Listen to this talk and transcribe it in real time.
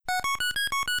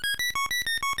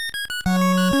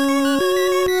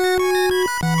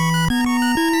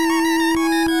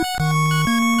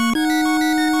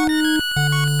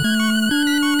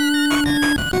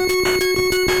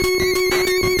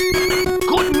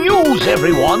news,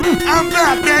 everyone. I'm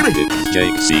back, baby. It's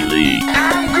Jake Seeley.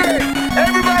 I'm great.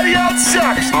 Everybody else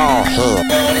sucks. Oh, no.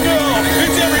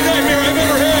 It's every nightmare I've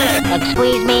ever had.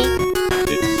 excuse me?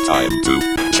 It's time to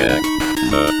check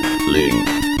the link.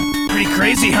 Pretty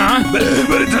crazy, huh? But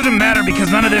it doesn't matter because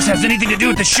none of this has anything to do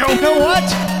with the show. You know what?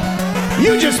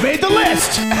 You just made the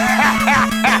list.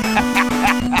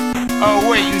 Oh,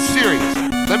 wait, you serious?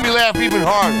 Let me laugh even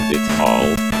harder. It's all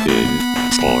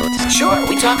in sports. Sure,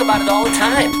 we talk about it all the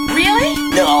time. Really?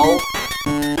 No.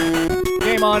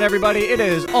 Game on, everybody. It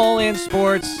is All In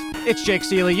Sports. It's Jake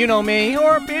Seeley. You know me,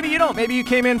 or maybe you don't. Maybe you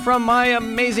came in from my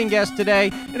amazing guest today.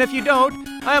 And if you don't,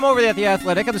 I am over there at The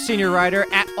Athletic. I'm the senior writer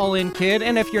at All In Kid.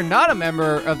 And if you're not a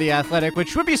member of The Athletic,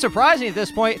 which would be surprising at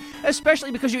this point, especially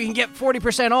because you can get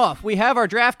 40% off, we have our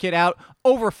draft kit out.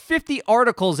 Over 50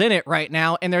 articles in it right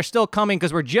now, and they're still coming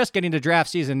because we're just getting to draft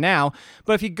season now.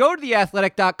 But if you go to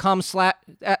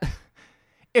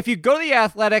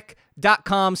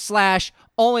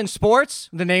theathletic.com/allinsports,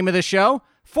 the name of the show,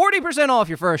 40% off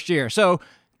your first year. So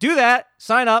do that,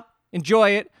 sign up,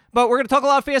 enjoy it. But we're going to talk a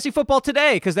lot of fantasy football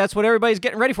today because that's what everybody's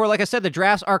getting ready for. Like I said, the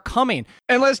drafts are coming.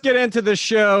 And let's get into the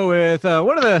show with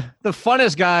one of the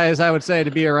funnest guys, I would say, to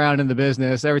be around in the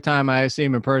business. Every time I see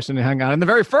him in person and hung out. And the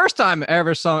very first time I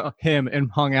ever saw him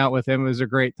and hung out with him was a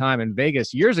great time in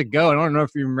Vegas years ago. I don't know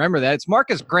if you remember that. It's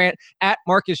Marcus Grant at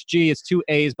Marcus G. It's 2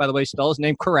 A's, by the way, spell his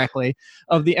name correctly,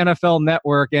 of the NFL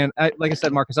Network. And like I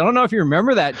said, Marcus, I don't know if you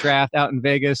remember that draft out in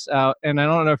Vegas. And I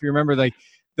don't know if you remember, like,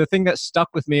 the thing that stuck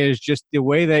with me is just the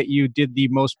way that you did the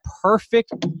most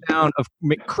perfect sound of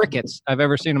crickets I've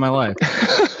ever seen in my life.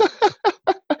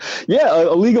 Yeah,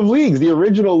 a League of Leagues, the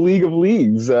original League of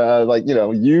Leagues.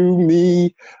 You,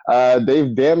 me,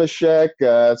 Dave Damashek.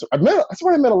 That's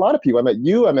where I met a lot of people. I met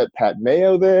you. I met Pat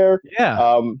Mayo there. Yeah.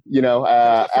 Adam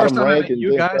Rank and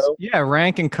you guys. Yeah,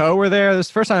 Rank and Co were there. This is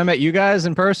the first time I met you guys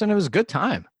in person. It was a good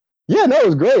time. Yeah, no, it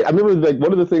was great. I remember, like,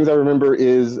 one of the things I remember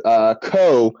is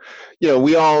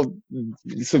we all,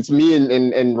 since me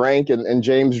and Rank and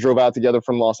James drove out together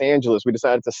from Los Angeles, we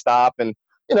decided to stop and,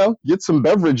 get some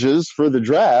beverages for the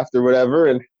draft or whatever.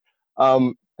 And I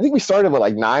think we started at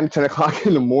like 9, 10 o'clock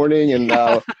in the morning. And,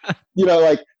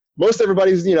 most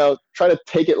everybody's, trying to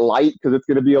take it light because it's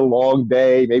going to be a long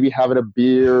day, maybe having a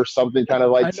beer or something kind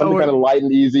of light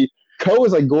and easy. Co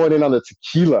was like going in on the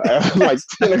tequila at like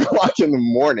 10 o'clock in the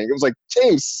morning. It was like,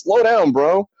 James, slow down,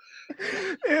 bro.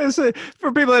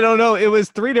 For people that don't know, it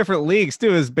was 3 different leagues too.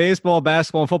 It was baseball,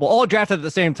 basketball, and football, all drafted at the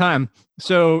same time.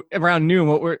 So around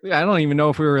noon, I don't even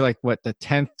know if we were like the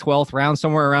 10th, 12th round,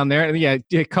 somewhere around there. And yeah,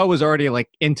 Co was already like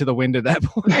into the wind at that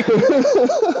point.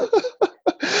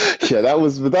 Yeah, that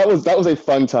was a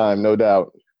fun time, no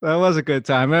doubt. That was a good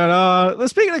time. And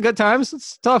speaking of good times,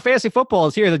 let's talk fantasy football.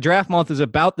 Is here. The draft month is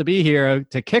about to be here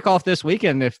to kick off this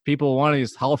weekend. If people want to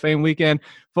use Hall of Fame weekend,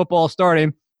 football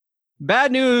starting.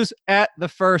 Bad news at the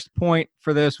first point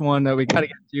for this one that we got to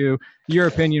get to. Your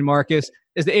opinion, Marcus,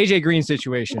 is the AJ Green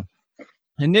situation.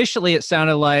 Initially, it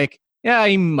sounded like, yeah,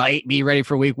 he might be ready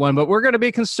for week 1, but we're going to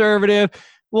be conservative.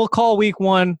 We'll call week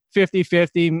 1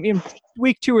 50-50.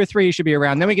 Week 2 or 3 he should be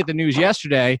around. Then we get the news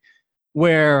yesterday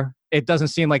where it doesn't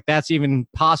seem like that's even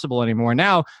possible anymore.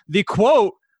 Now, the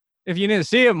quote, if you didn't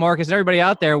see it, Marcus, and everybody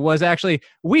out there, was actually,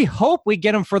 we hope we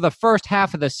get him for the first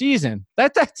half of the season.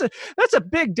 That's a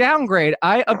big downgrade.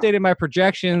 I updated my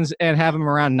projections and have him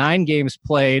around 9 games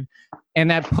played, and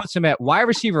that puts him at wide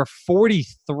receiver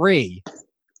 43.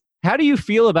 How do you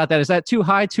feel about that? Is that too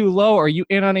high, too low? Are you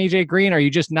in on AJ Green? Are you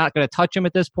just not going to touch him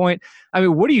at this point? I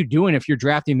mean, what are you doing if you're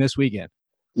drafting this weekend?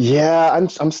 Yeah, I'm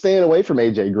staying away from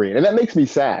AJ Green, and that makes me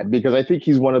sad because I think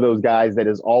he's one of those guys that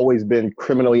has always been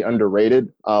criminally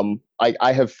underrated.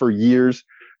 I have for years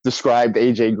described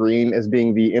AJ Green as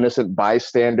being the innocent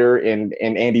bystander in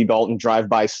Andy Dalton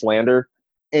drive-by slander,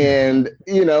 and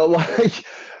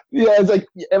it's like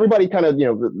everybody kind of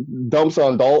dumps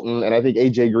on Dalton, and I think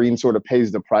AJ Green sort of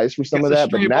pays the price for some of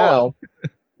that. But now,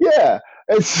 yeah.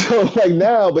 And so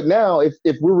now,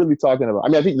 if we're really talking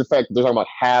about, I think the fact that they're talking about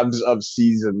halves of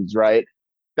seasons, right?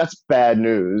 That's bad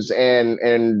news. And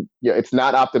it's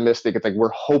not optimistic. It's like we're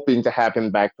hoping to have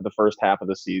him back for the first half of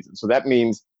the season. So that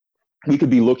means we could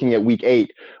be looking at week 8,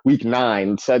 week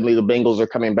 9. Suddenly the Bengals are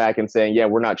coming back and saying, yeah,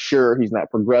 we're not sure. He's not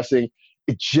progressing.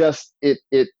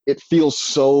 It feels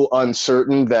so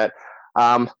uncertain that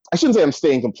I shouldn't say I'm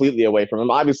staying completely away from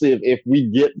him. Obviously, if we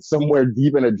get somewhere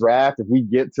deep in a draft, if we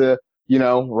get to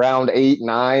round 8,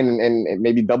 9, and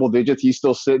maybe double digits, he's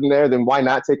still sitting there, then why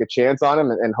not take a chance on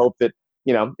him and hope that,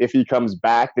 if he comes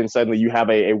back, then suddenly you have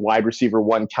a wide receiver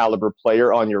 1 caliber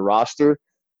player on your roster.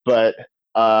 But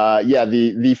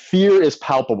the fear is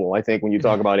palpable, I think, when you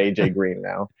talk about AJ Green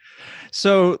now.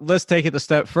 So let's take it a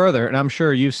step further, and I'm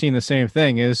sure you've seen the same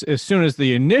thing. Is as soon as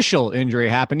the initial injury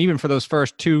happened, even for those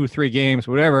first 2-3 games,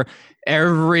 whatever,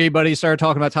 everybody started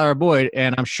talking about Tyler Boyd,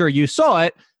 and I'm sure you saw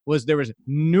it. There was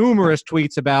numerous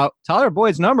tweets about Tyler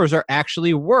Boyd's numbers are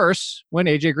actually worse when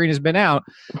AJ Green has been out.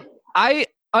 I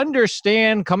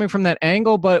understand coming from that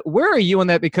angle, but where are you on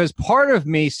that? Because part of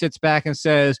me sits back and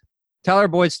says Tyler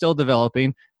Boyd's still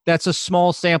developing. That's a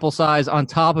small sample size on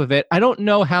top of it. I don't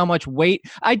know how much weight.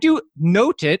 I do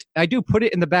note it. I do put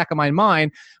it in the back of my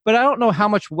mind, but I don't know how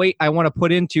much weight I want to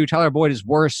put into Tyler Boyd is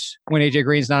worse when AJ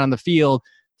Green's not on the field.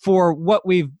 For what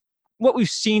we've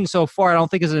seen so far, I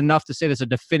don't think is enough to say that's a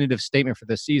definitive statement for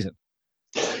this season.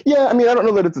 Yeah, I mean, I don't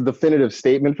know that it's a definitive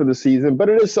statement for the season, but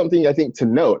it is something I think to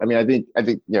note. I mean, I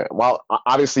think while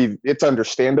obviously it's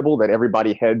understandable that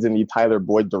everybody heads in the Tyler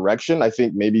Boyd direction, I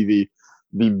think maybe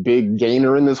the big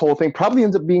gainer in this whole thing probably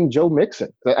ends up being Joe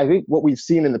Mixon. I think what we've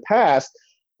seen in the past,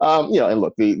 and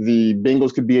look, the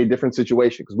Bengals could be a different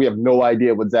situation because we have no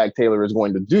idea what Zach Taylor is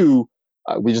going to do.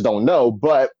 We just don't know.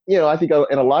 But, I think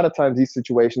in a lot of times these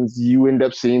situations, you end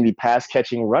up seeing the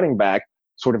pass-catching running back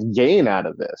sort of gain out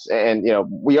of this. And,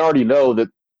 we already know that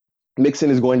Mixon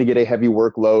is going to get a heavy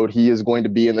workload. He is going to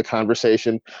be in the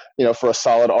conversation, for a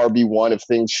solid RB1 if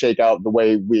things shake out the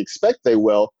way we expect they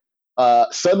will.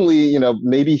 Suddenly,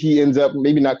 maybe he ends up,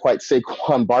 maybe not quite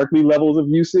Saquon Barkley levels of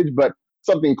usage, but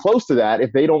something close to that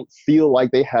if they don't feel like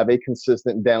they have a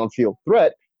consistent downfield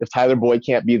threat. If Tyler Boyd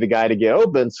can't be the guy to get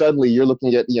open, suddenly you're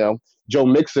looking at, Joe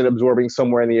Mixon absorbing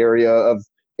somewhere in the area of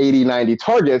 80, 90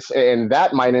 targets, and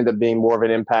that might end up being more of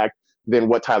an impact than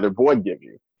what Tyler Boyd gives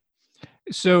you.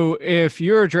 So if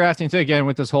you're drafting, again,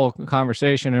 with this whole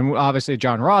conversation, and obviously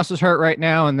John Ross is hurt right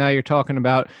now, and now you're talking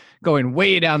about going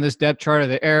way down this depth chart of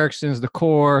the Ericksons, the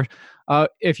core.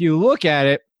 If you look at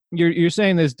it, you're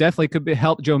saying this definitely could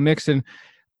help Joe Mixon.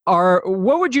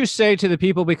 What would you say to the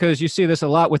people, because you see this a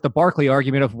lot with the Barkley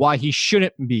argument of why he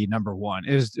shouldn't be number one,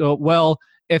 is,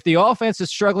 if the offense is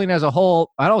struggling as a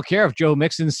whole, I don't care if Joe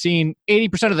Mixon's seen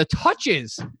 80% of the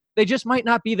touches. They just might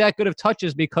not be that good of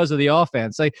touches because of the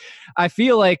offense. Like, I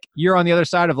feel like you're on the other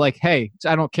side of like, hey,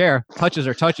 I don't care. Touches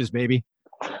are touches, baby.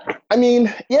 I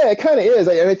mean, yeah, it kind of is.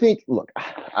 I think, look,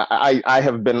 I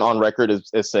have been on record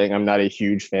as saying I'm not a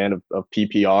huge fan of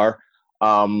PPR.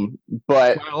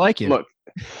 But I like it. Look,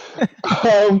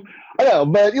 I know,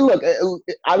 but look,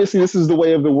 obviously this is the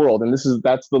way of the world, and those are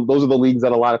the leagues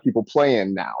that a lot of people play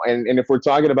in now. And if we're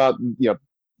talking about,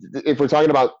 if we're talking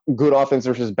about good offense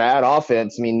versus bad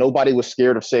offense, I mean, nobody was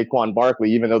scared of Saquon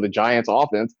Barkley, even though the Giants'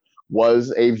 offense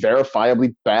was a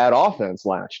verifiably bad offense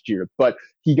last year. But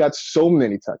he got so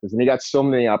many touches and he got so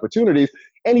many opportunities,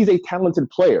 and he's a talented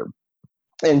player.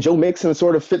 And Joe Mixon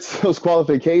sort of fits those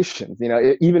qualifications.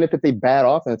 Even if it's a bad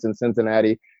offense in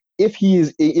Cincinnati, if he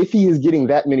is getting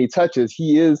that many touches,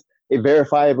 he is a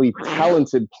verifiably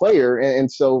talented player.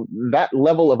 And so that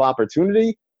level of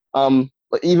opportunity,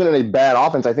 even in a bad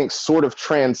offense, I think sort of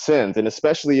transcends. And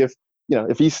especially if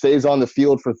he stays on the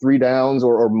field for 3 downs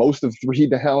or most of 3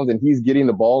 downs, and he's getting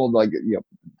the ball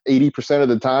 80% of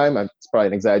the time, it's probably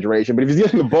an exaggeration, but if he's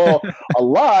getting the ball a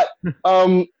lot,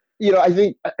 I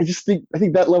think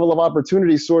that level of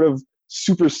opportunity sort of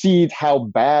supersedes how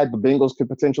bad the Bengals could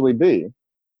potentially be.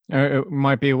 It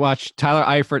might be, watch, Tyler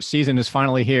Eifert's season is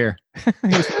finally here. Look,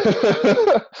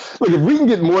 if we can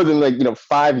get more than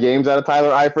 5 games out of Tyler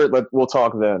Eifert, we'll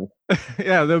talk then.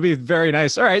 Yeah, that'll be very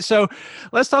nice. All right, so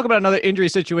let's talk about another injury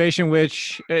situation,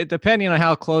 which, depending on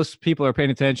how close people are paying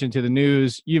attention to the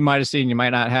news, you might have seen, you might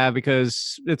not have,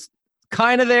 because it's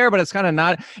kind of there, but it's kind of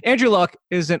not. Andrew Luck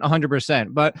isn't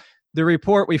 100%, but the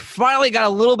report, we finally got a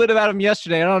little bit about him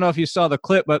yesterday. I don't know if you saw the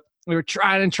clip, but we were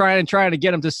trying to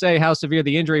get him to say how severe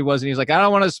the injury was. And he's like, I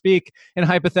don't want to speak in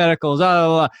hypotheticals. Blah, blah,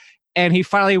 blah. And he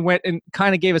finally went and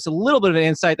kind of gave us a little bit of an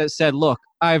insight that said, look,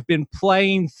 I've been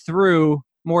playing through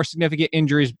more significant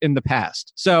injuries in the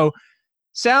past. So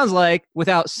sounds like,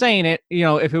 without saying it,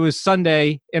 if it was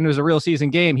Sunday and it was a real season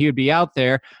game, he would be out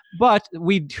there. But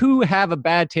we do have a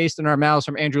bad taste in our mouths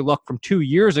from Andrew Luck from 2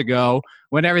 years ago,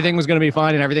 when everything was going to be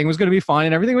fine and everything was going to be fine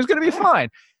and everything was going to be fine.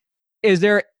 Is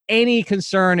there any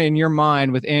concern in your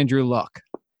mind with Andrew Luck?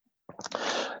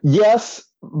 Yes,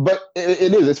 but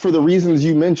it is. It's for the reasons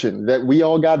you mentioned, that we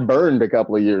all got burned a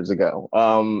couple of years ago.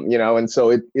 And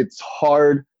so it's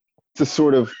hard to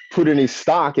sort of put any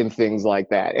stock in things like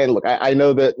that. And look, I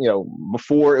know that,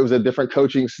 before it was a different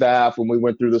coaching staff when we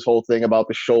went through this whole thing about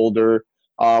the shoulder.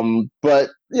 But,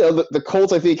 the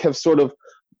Colts, I think, have sort of,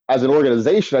 as an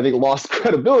organization, I think, lost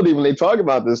credibility when they talk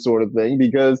about this sort of thing,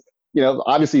 because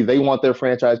obviously they want their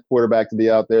franchise quarterback to be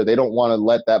out there. They don't want to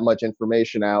let that much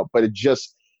information out, but it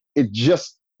just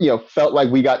felt like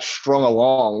we got strung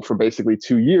along for basically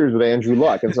 2 years with Andrew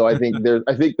Luck. And so I think there's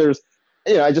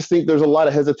I just think there's a lot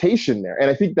of hesitation there. And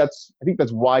I think that's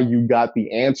why you got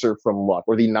the answer from Luck,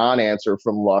 or the non-answer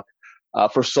from Luck,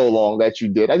 for so long that you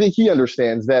did. I think he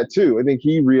understands that too. I think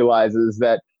he realizes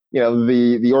that,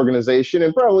 the organization,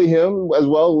 and probably him as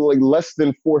well, like, less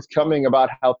than forthcoming about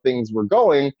how things were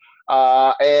going.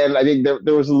 And I think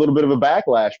there was a little bit of a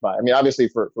backlash by. I mean, obviously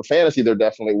for fantasy there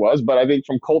definitely was, but I think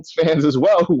from Colts fans as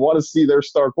well, who want to see their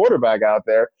star quarterback out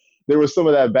there was some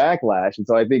of that backlash. And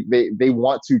so I think they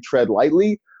want to tread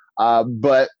lightly.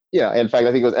 But in fact,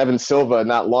 I think it was Evan Silva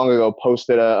not long ago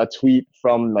posted a tweet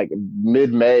from like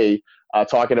mid-May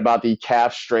talking about the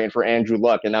calf strain for Andrew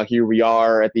Luck. And now here we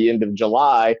are at the end of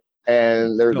July,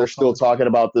 and they're still talking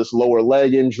about this lower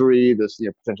leg injury, this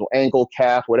potential ankle,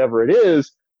 calf, whatever it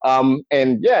is.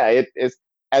 It's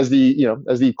as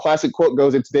the classic quote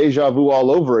goes, it's deja vu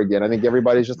all over again. I think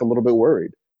everybody's just a little bit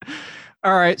worried.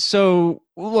 All right. So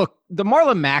look, the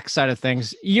Marlon Mack side of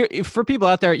things, for people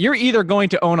out there, you're either going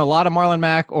to own a lot of Marlon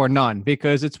Mack or none,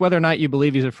 because it's whether or not you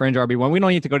believe he's a fringe RB1. We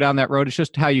don't need to go down that road. It's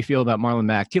just how you feel about Marlon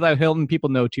Mack. T.Y. Hilton, people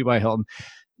know T.Y. Hilton.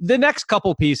 The next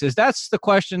couple pieces, that's the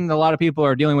question a lot of people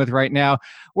are dealing with right now.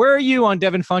 Where are you on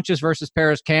Devin Funchess versus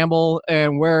Paris Campbell?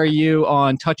 And where are you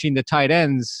on touching the tight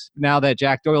ends now that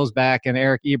Jack Doyle's back and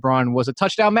Eric Ebron was a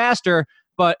touchdown master,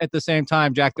 but at the same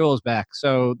time, Jack Doyle's back?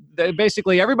 So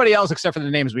basically everybody else except for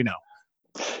the names we know.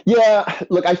 Yeah,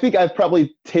 look, I think I've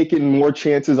probably taken more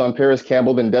chances on Paris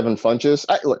Campbell than Devin Funchess.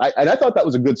 I thought that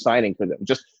was a good signing for them.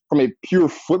 Just from a pure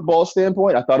football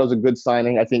standpoint, I thought it was a good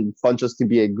signing. I think Funchess can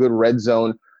be a good red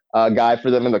zone guy for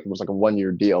them, and it was like a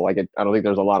 1-year deal. I don't think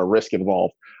there's a lot of risk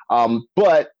involved.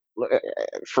 But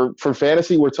for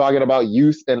fantasy, we're talking about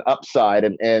youth and upside,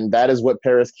 and that is what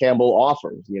Paris Campbell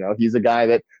offers. He's a guy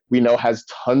that we know has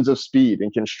tons of speed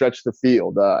and can stretch the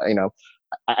field.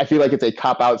 I feel like it's a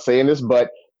cop out saying this,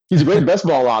 but he's a great best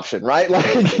ball option, right? Like,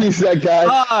 he's that guy.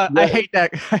 I hate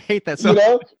that. I hate that. So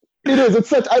it is. It's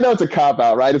such. I know it's a cop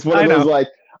out, right? It's one of those like,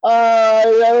 I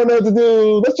don't know what to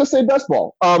do. Let's just say best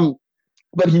ball.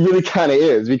 But he really kind of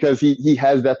is, because he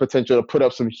has that potential to put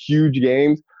up some huge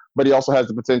games, but he also has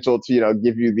the potential to,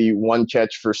 give you the one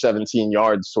catch for 17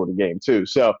 yards sort of game too.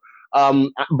 So,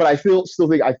 but I still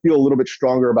think I feel a little bit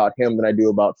stronger about him than I do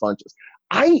about Funchess.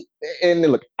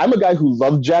 Look, I'm a guy who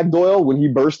loved Jack Doyle when he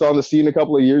burst on the scene a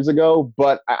couple of years ago,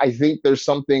 but I think there's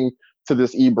something to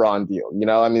this Ebron deal.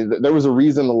 I mean, there was a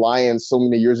reason the Lions so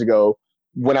many years ago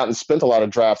went out and spent a lot of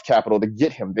draft capital to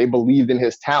get him. They believed in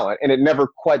his talent, and it never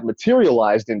quite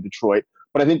materialized in Detroit.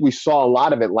 But I think we saw a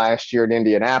lot of it last year in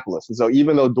Indianapolis. And so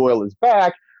even though Doyle is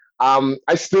back,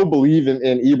 I still believe in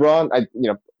Ebron.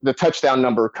 The touchdown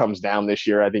number comes down this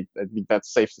year. I think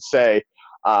that's safe to say.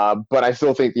 But I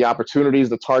still think the opportunities,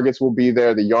 the targets will be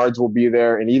there, the yards will be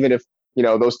there. And even if,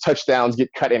 those touchdowns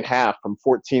get cut in half from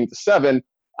 14 to 7,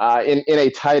 in a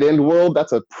tight end world,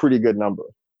 that's a pretty good number.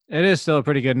 It is still a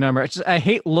pretty good number. I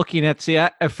hate looking at, I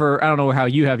don't know how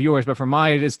you have yours, but for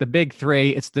mine, it's the big three.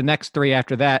 It's the next three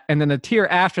after that. And then the tier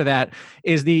after that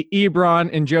is the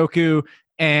Ebron, Njoku,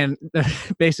 and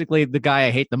basically the guy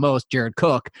I hate the most, Jared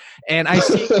Cook. And I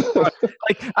see,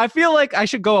 I feel like I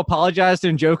should go apologize to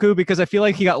Njoku, because I feel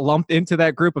like he got lumped into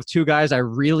that group of two guys I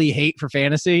really hate for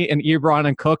fantasy, and Ebron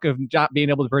and Cook, of not being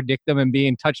able to predict them and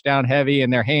being touchdown heavy in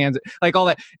their hands, like all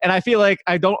that. And I feel like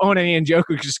I don't own any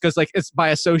Njoku just because it's by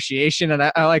association, and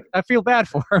I feel bad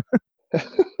for him.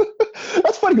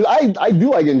 That's funny, because I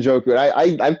do like Njoku.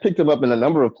 I've picked him up in a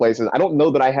number of places. I don't know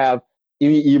that I have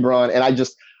any Ebron, and I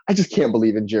just can't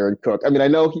believe in Jared Cook. I mean, I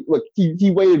know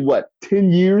he waited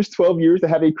 10 years, 12 years to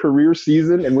have a career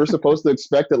season, and we're supposed to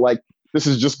expect that this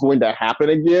is just going to happen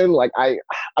again.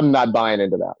 I'm not buying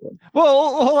into that one.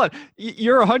 Well, hold on.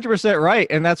 You're 100% right,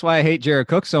 and that's why I hate Jared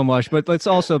Cook so much. But let's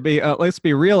also let's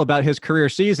be real about his career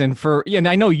season. And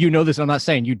I know you know this. I'm not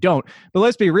saying you don't, but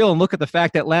let's be real and look at the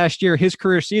fact that last year his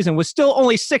career season was still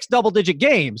only 6 double-digit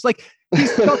games. He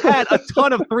still had a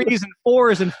ton of 3s and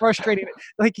 4s and frustrating.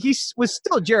 He was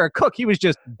still Jared Cook. He was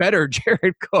just better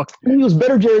Jared Cook. He was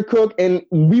better Jared Cook, and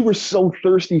we were so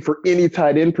thirsty for any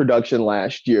tight end production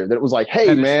last year that it was like,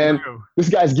 hey, man, this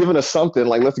guy's giving us something.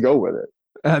 Let's go with it.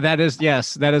 That is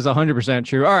 100%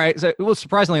 true. All right. So,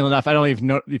 surprisingly enough, I don't even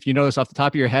know if you know this off the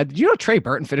top of your head. Did you know Trey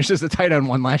Burton finished as the tight end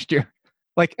 1 last year?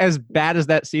 As bad as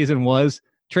that season was,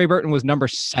 Trey Burton was number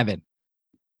 7.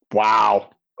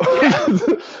 Wow.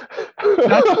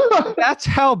 That's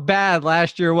how bad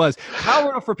last year was. Kyle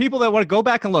Rudolph, for people that want to go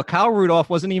back and look, Kyle Rudolph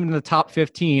wasn't even in the top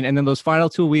 15. And then those final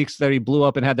 2 weeks that he blew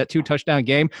up and had that 2-touchdown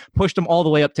game pushed him all the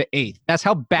way up to 8th. That's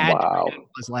how bad it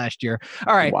was last year.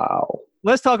 All right. Wow.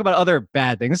 Let's talk about other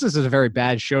bad things. This is a very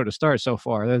bad show to start so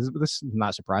far. This is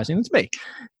not surprising. It's me.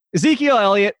 Ezekiel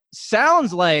Elliott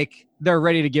sounds like they're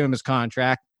ready to give him his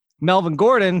contract. Melvin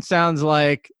Gordon sounds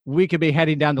like we could be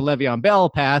heading down the Le'Veon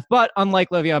Bell path, but unlike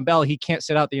Le'Veon Bell, he can't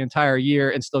sit out the entire year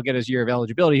and still get his year of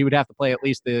eligibility. He would have to play at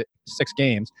least the 6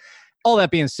 games. All that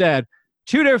being said,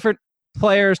 2 different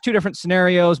players, 2 different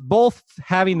scenarios, both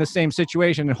having the same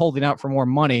situation and holding out for more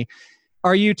money.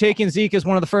 Are you taking Zeke as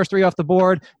one of the first 3 off the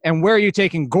board? And where are you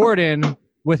taking Gordon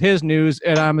with his news?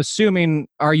 And I'm assuming,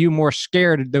 are you more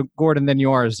scared of Gordon than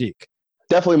you are of Zeke?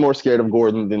 Definitely more scared of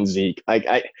Gordon than Zeke.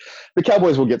 The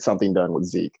Cowboys will get something done with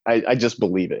Zeke. I just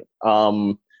believe it.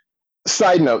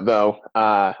 Side note, though,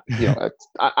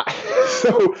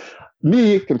 so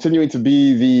me continuing to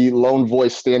be the lone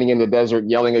voice standing in the desert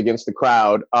yelling against the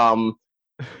crowd,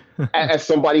 as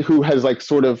somebody who has like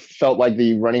sort of felt like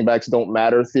the running backs don't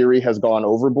matter theory has gone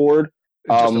overboard.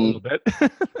 Just a little bit.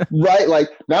 Right? Like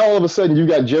now all of a sudden you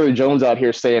got Jerry Jones out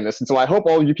here saying this. And so I hope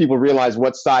all of you people realize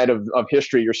what side of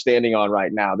history you're standing on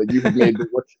right now, that you have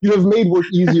made work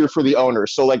easier for the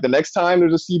owners. So like the next time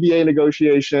there's a CBA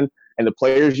negotiation and the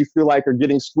players you feel like are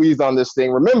getting squeezed on this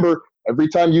thing, remember, every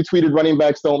time you tweeted running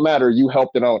backs don't matter, you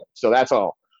helped an owner. So that's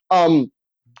all.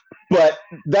 But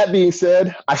that being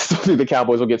said, I still think the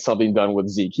Cowboys will get something done with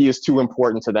Zeke. He is too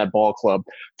important to that ball club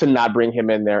to not bring him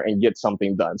in there and get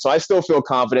something done. So I still feel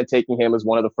confident taking him as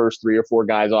one of the first 3 or 4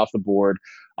 guys off the board.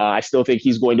 I still think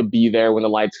he's going to be there when the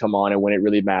lights come on and when it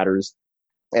really matters.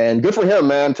 And good for him,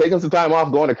 man. Taking some time off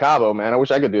going to Cabo, man. I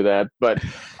wish I could do that. But,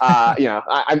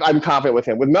 I'm confident with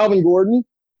him. With Melvin Gordon,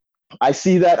 I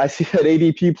see that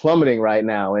ADP plummeting right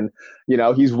now. And,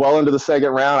 he's well into the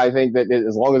 2nd round. I think that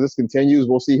as long as this continues,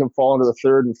 we'll see him fall into the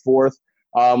 3rd and 4th.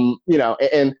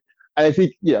 And I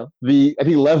think, I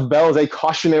think Lev Bell is a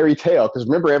cautionary tale because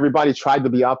remember, everybody tried to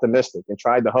be optimistic and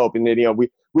tried to hope. And then,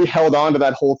 we held on to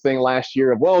that whole thing last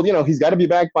year of, well, he's got to be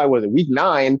back by, week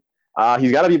 9.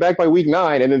 He's got to be back by week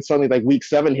 9. And then suddenly like week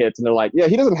 7 hits and they're like, yeah,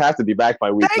 he doesn't have to be back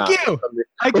by week 9. Thank you.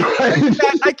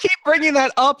 I keep bringing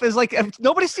that up as like,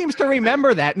 nobody seems to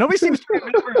remember that. Nobody seems to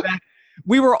remember that.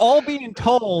 We were all being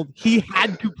told he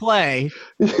had to play.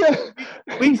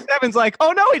 Week 7's like,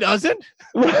 oh, no, he doesn't.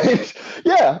 Right.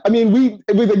 Yeah. I mean, we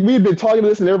had been talking to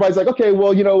this and everybody's like, okay,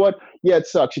 well, you know what? Yeah, it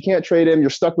sucks. You can't trade him. You're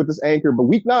stuck with this anchor. But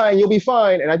week 9, you'll be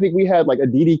fine. And I think we had like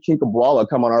Aditi Kinkhabwala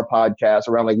come on our podcast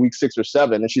around like week 6 or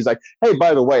 7. And she's like, hey,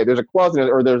 by the way, there's a clause in it,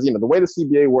 or there's, the way the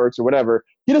CBA works or whatever.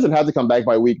 He doesn't have to come back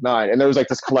by week 9. And there was like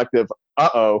this collective,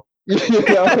 uh-oh.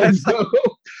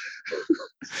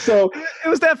 So it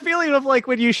was that feeling of like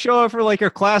when you show up for like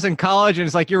your class in college and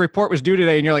it's like your report was due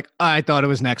today and you're like, I thought it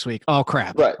was next week. Oh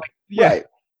crap. Right. Like, yeah.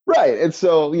 Right. And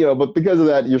so, but because of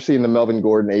that, you're seeing the Melvin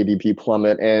Gordon ADP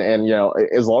plummet. And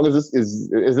as long as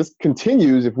this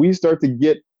continues, if we start to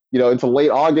get, into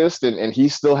late August and he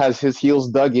still has his heels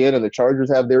dug in and the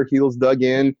Chargers have their heels dug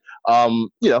in,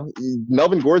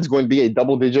 Melvin Gordon's going to be a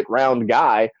double-digit round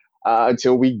guy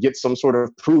until we get some sort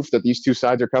of proof that these 2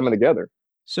 sides are coming together.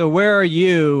 So where are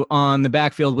you on the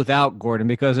backfield without Gordon?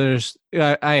 Because there's,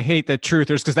 I hate the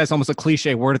truthers because that's almost a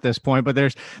cliche word at this point, but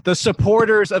there's the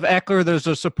supporters of Eckler, there's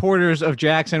the supporters of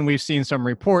Jackson. We've seen some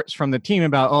reports from the team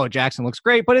about, oh, Jackson looks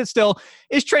great, but it's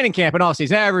training camp and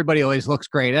offseason. Everybody always looks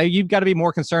great. You've got to be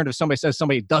more concerned if somebody says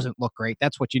somebody doesn't look great.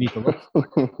 That's what you need to look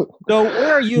for. So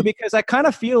where are you? Because I kind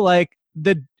of feel like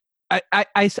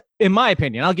I, in my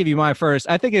opinion, I'll give you my first,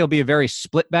 I think it'll be a very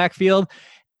split backfield.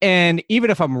 And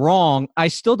even if I'm wrong, I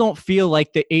still don't feel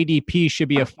like the ADP should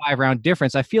be a 5-round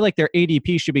difference. I feel like their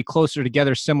ADP should be closer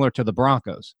together, similar to the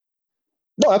Broncos.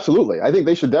 No, absolutely. I think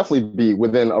they should definitely be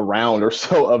within a round or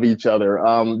so of each other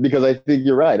because I think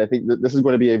you're right. I think that this is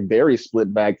going to be a very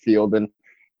split backfield. And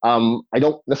I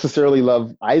don't necessarily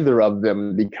love either of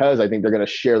them because I think they're going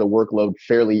to share the workload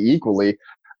fairly equally.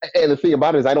 And the thing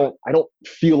about it is I don't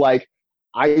feel like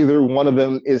either one of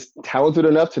them is talented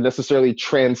enough to necessarily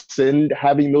transcend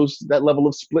having that level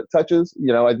of split touches.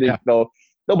 I think they'll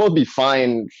both be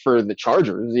fine for the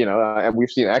Chargers. And we've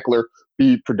seen Eckler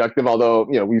be productive, although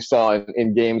we saw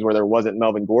in games where there wasn't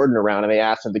Melvin Gordon around and they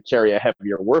asked him to carry a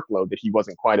heavier workload that he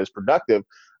wasn't quite as productive.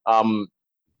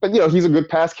 But he's a good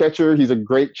pass catcher. He's a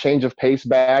great change of pace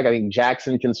back. I think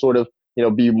Jackson can sort of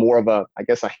be more of a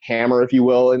hammer, if you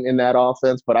will, in that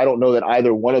offense. But I don't know that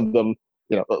either one of them.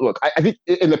 Look, I think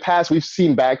in the past we've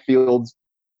seen backfields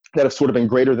that have sort of been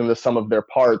greater than the sum of their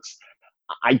parts.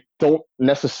 I don't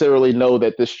necessarily know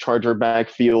that this Charger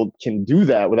backfield can do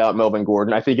that without Melvin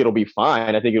Gordon. I think it'll be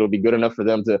fine. I think it'll be good enough for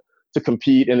them to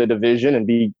compete in the division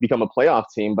and become a playoff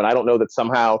team. But I don't know that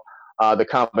somehow the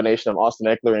combination of Austin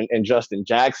Eckler and Justin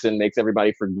Jackson makes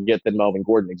everybody forget that Melvin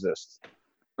Gordon exists.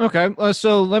 Okay,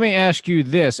 so let me ask you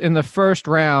this: in the first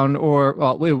round,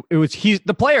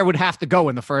 the player would have to go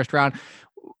in the first round.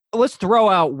 Let's throw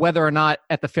out whether or not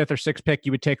at the 5th or 6th pick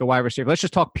you would take a wide receiver. Let's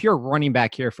just talk pure running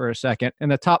back here for a second. In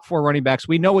the top 4 running backs,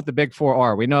 we know what the big 4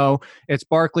 are. We know it's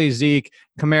Barkley, Zeke,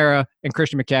 Kamara, and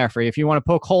Christian McCaffrey. If you want to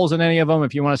poke holes in any of them,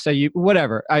 if you want to say you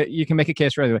can make a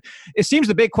case for either way. It seems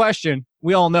the big question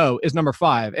we all know is number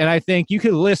 5, and I think you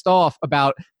could list off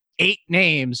about 8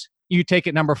 names you take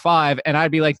at number 5, and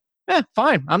I'd be like,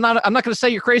 fine. I'm not going to say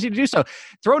you're crazy to do so.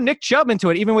 Throw Nick Chubb into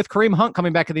it, even with Kareem Hunt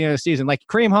coming back at the end of the season. Like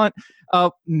Kareem Hunt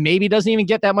maybe doesn't even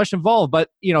get that much involved, but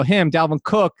him, Dalvin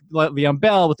Cook, Le'Veon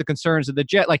Bell with the concerns of the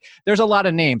Jet. Like there's a lot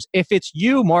of names. If it's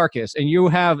you, Marcus, and you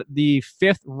have the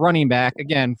 5th running back,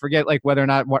 again, forget like whether or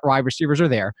not what wide receivers are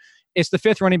there. It's the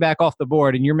 5th running back off the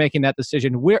board, and you're making that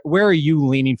decision. Where are you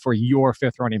leaning for your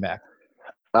 5th running back?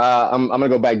 I'm gonna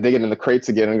go back digging in the crates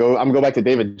again and I'm gonna go back to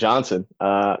David Johnson,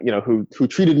 who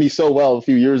treated me so well a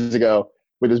few years ago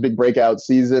with his big breakout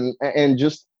season, and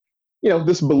just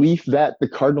this belief that the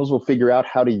Cardinals will figure out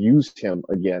how to use him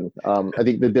again. I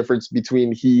think the difference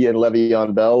between he and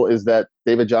Le'Veon Bell is that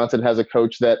David Johnson has a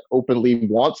coach that openly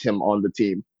wants him on the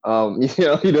team.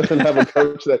 He doesn't have a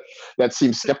coach that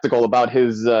seems skeptical about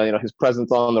his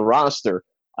presence on the roster.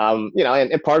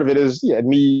 And part of it is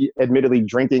me admittedly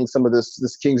drinking some of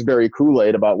this Kingsbury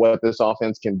Kool-Aid about what this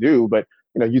offense can do. But,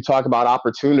 you talk about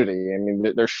opportunity. I mean,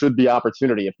 there should be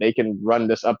opportunity if they can run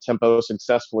this up-tempo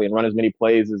successfully and run as many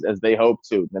plays as they hope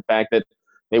to. And the fact that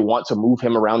they want to move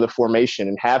him around the formation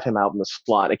and have him out in the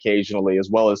slot occasionally, as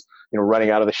well as, running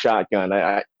out of the shotgun.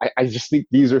 I just think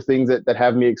these are things that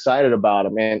have me excited about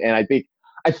him. And I think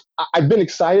I've been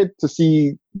excited to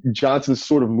see Johnson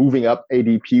sort of moving up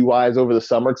ADP-wise over the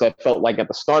summer, because I felt like at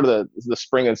the start of the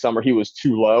spring and summer he was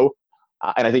too low.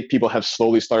 And I think people have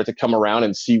slowly started to come around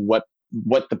and see what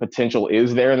the potential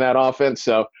is there in that offense.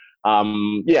 So,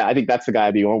 I think that's the guy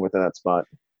I'd be going with in that spot.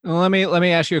 Well, let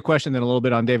me ask you a question then a little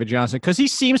bit on David Johnson, because he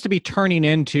seems to be turning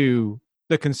into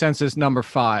the consensus number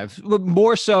 5.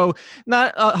 More so,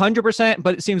 not 100%,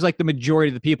 but it seems like the majority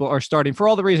of the people are starting for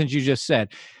all the reasons you just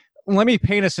said. Let me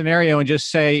paint a scenario and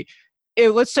just say,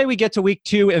 let's say we get to week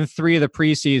 2 and 3 of the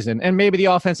preseason, and maybe the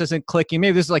offense isn't clicking.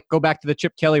 Maybe this is like go back to the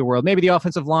Chip Kelly world. Maybe the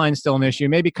offensive line's still an issue.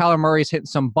 Maybe Kyler Murray's hitting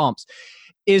some bumps.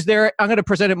 I'm going to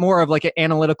present it more of like an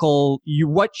analytical,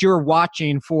 what you're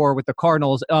watching for with the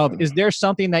Cardinals. Is there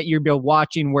something that you're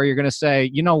watching where you're going to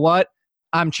say, you know what,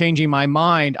 I'm changing my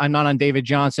mind, I'm not on David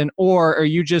Johnson? Or are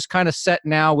you just kind of set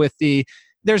now with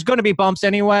there's going to be bumps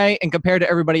anyway, and compared to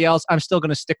everybody else, I'm still going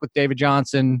to stick with David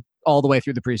Johnson all the way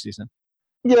through the preseason?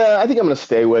 Yeah, I think I'm going to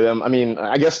stay with him. I mean,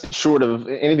 I guess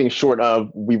anything short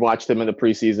of we watched them in the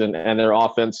preseason and their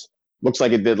offense looks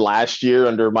like it did last year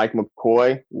under Mike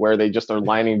McCoy, where they just are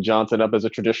lining Johnson up as a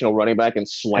traditional running back and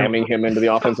slamming him into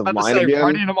the offensive line again.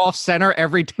 Running him off center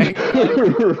every time.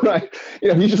 Right.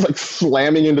 He's just like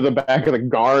slamming into the back of the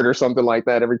guard or something like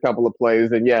that every couple of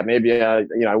plays. And maybe,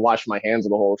 I wash my hands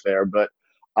of the whole affair. But,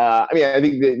 I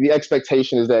think the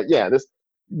expectation is that,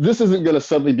 this isn't going to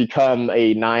suddenly become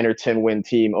a 9 or 10 win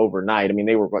team overnight. I mean,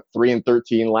 they were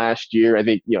 3-13 last year. I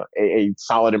think a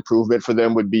solid improvement for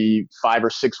them would be 5 or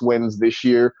 6 wins this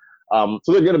year. So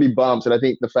they're going to be bumps, and I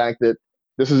think the fact that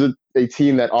this is a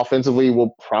team that offensively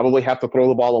will probably have to throw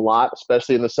the ball a lot,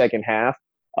 especially in the second half.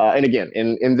 And again,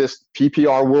 in this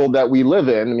PPR world that we live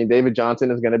in, I mean, David Johnson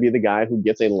is going to be the guy who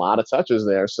gets a lot of touches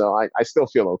there. So I still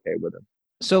feel okay with him.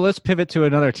 So let's pivot to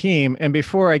another team. And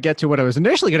before I get to what I was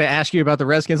initially going to ask you about the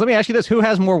Redskins, let me ask you this. Who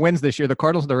has more wins this year, the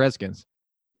Cardinals or the Redskins?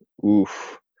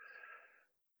 Oof.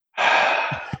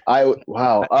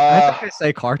 Wow. I think I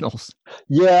say Cardinals.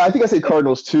 Yeah, I think I say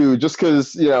Cardinals too, just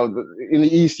because, in the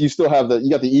East, you still have you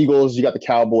got the Eagles, you got the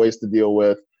Cowboys to deal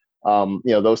with.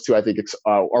 Those two I think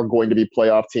are going to be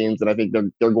playoff teams, and I think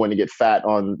they're going to get fat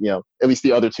on, at least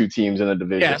the other two teams in the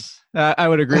division. Yes, I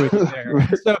would agree with you there.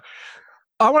 So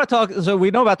I want to talk. So we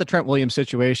know about the Trent Williams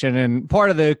situation, and part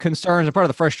of the concerns and part of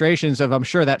the frustrations of, I'm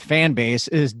sure, that fan base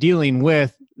is dealing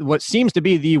with what seems to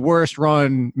be the worst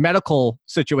run medical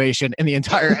situation in the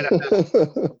entire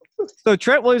NFL. So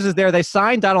Trent Williams is there. They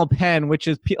signed Donald Penn, which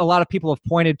is a lot of people have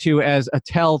pointed to as a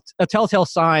telltale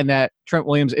sign that Trent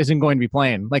Williams isn't going to be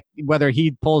playing. Like whether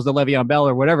he pulls the Le'Veon Bell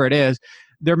or whatever it is,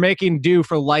 they're making do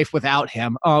for life without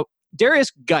him.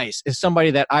 Darius Geis is somebody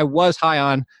that I was high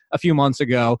on a few months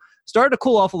ago. started to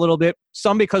cool off a little bit,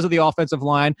 some because of the offensive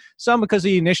line, some because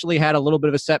he initially had a little bit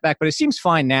of a setback, but it seems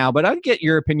fine now. But I'd get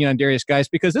your opinion on Derrius Guice,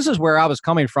 because this is where I was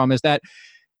coming from, is that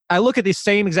I look at the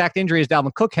same exact injury as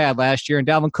Dalvin Cook had last year, and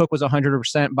Dalvin Cook was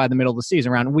 100% by the middle of the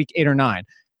season, around week 8 or 9.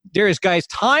 Derrius Guice,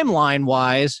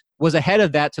 timeline-wise, was ahead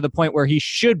of that to the point where he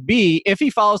should be, if he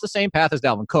follows the same path as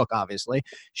Dalvin Cook, obviously,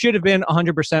 should have been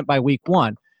 100% by week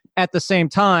 1. At the same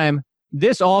time,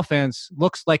 this offense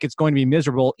looks like it's going to be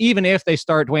miserable. Even if they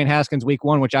start Dwayne Haskins week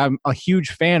 1, which I'm a huge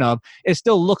fan of, it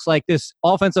still looks like this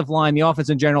offensive line, the offense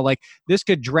in general, like this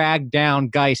could drag down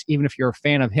Guice, even if you're a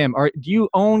fan of him. Do you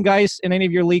own Guice in any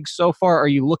of your leagues so far? Are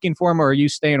you looking for him, or are you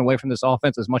staying away from this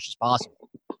offense as much as possible?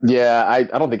 Yeah, I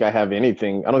don't think I have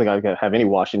anything. I don't think I have any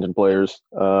Washington players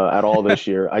at all this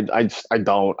year. I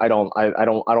don't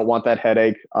want that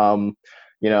headache.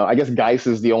 I guess Guice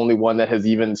is the only one that has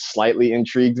even slightly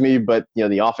intrigued me, but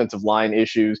the offensive line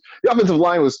issues. The offensive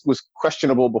line was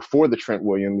questionable before the Trent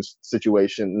Williams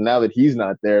situation. And now that he's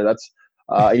not there, that's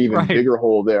an even right. bigger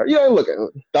hole there. Look,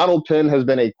 Donald Penn has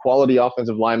been a quality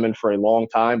offensive lineman for a long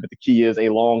time, but the key is a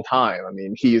long time. I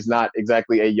mean, he is not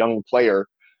exactly a young player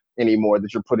anymore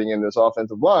that you're putting in this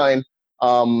offensive line.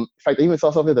 In fact, I even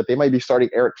saw something that they might be starting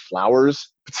Eric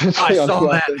Flowers potentially on the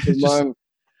offensive line.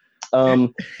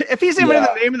 If he's even in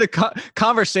the name of the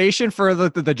conversation for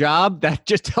the job, that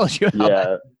just tells you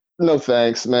how no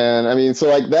thanks, man. I mean, so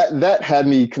like that had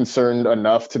me concerned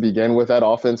enough to begin with. That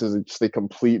offense is just a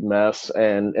complete mess,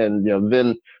 and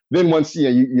then once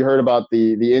you heard about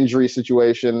the injury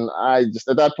situation, I just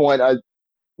at that point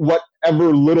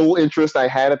whatever little interest I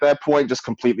had at that point just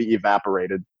completely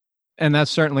evaporated. And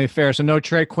that's certainly fair. So no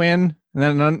Trey Quinn,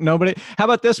 and then nobody. How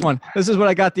about this one? This is what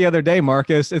I got the other day,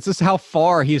 Marcus. It's just how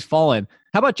far he's fallen.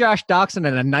 How about Josh Doxson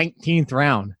in a 19th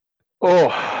round? Oh,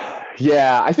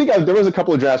 yeah. I think there was a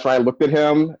couple of drafts where I looked at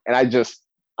him and I just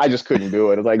couldn't do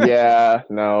it. I was like, yeah,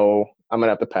 no, I'm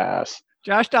gonna have to pass.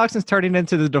 Josh Doxson's turning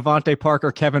into the Devontae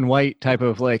Parker, Kevin White type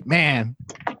of like, man,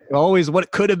 always what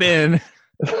it could have been.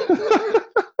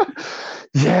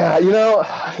 Yeah,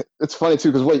 it's funny too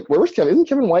because wait, where's Kevin? Isn't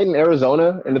Kevin White in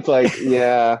Arizona? And it's like,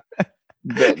 yeah,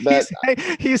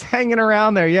 he's hanging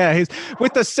around there. Yeah, he's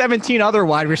with the 17 other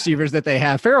wide receivers that they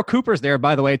have. Farrell Cooper's there,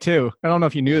 by the way, too. I don't know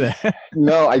if you knew that.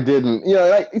 No, I didn't.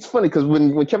 It's funny because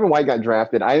when Kevin White got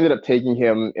drafted, I ended up taking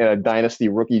him in a dynasty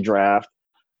rookie draft,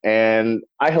 and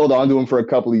I held on to him for a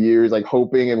couple of years, like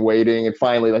hoping and waiting, and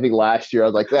finally, I think last year, I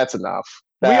was like, that's enough.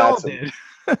 We all did.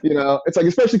 It's like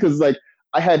especially because like.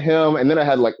 I had him, and then I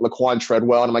had like Laquan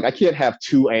Treadwell, and I'm like, I can't have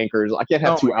two anchors. I can't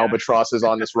have two albatrosses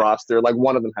on this roster. Like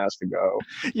one of them has to go.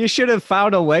 You should have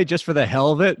found a way just for the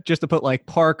hell of it, just to put like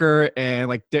Parker and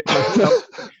like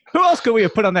who else could we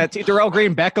have put on that team? Darrell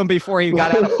Green Beckham before he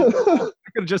got out of football.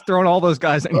 I could have just thrown all those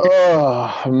guys in.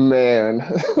 Oh man.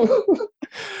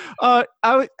 I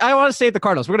want to save the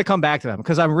Cardinals. We're going to come back to them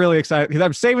because I'm really excited. Because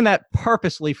I'm saving that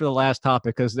purposely for the last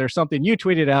topic because there's something you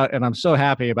tweeted out, and I'm so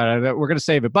happy about it that we're going to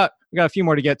save it. But we got a few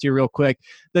more to get to real quick.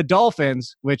 The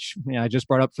Dolphins, which I just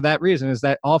brought up for that reason, is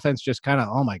that offense just kind of,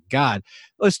 oh my God.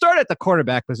 Let's start at the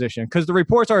quarterback position because the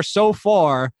reports are so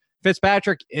far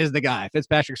Fitzpatrick is the guy.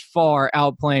 Fitzpatrick's far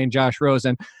outplaying Josh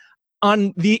Rosen.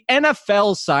 On the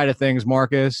NFL side of things,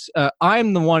 Marcus,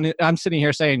 I'm sitting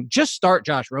here saying, just start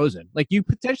Josh Rosen. Like you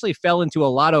potentially fell into a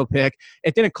lotto pick.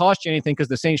 It didn't cost you anything because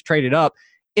the Saints traded up.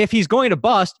 If he's going to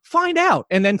bust, find out.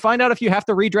 And then find out if you have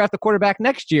to redraft the quarterback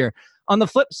next year. On the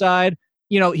flip side,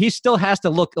 he still has to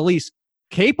look at least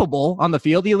capable on the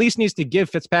field. He at least needs to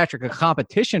give Fitzpatrick a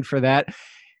competition for that.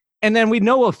 And then we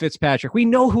know of Fitzpatrick. We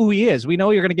know who he is. We know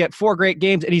you're going to get 4 great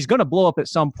games, and he's going to blow up at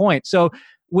some point. So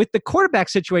with the quarterback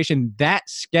situation that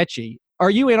sketchy, are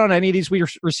you in on any of these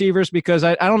receivers? Because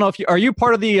I don't know if are you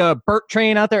part of the Burt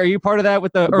train out there? Are you part of that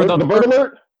with the Bird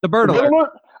alert? The Bird alert.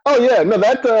 Oh yeah, no,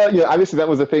 that obviously that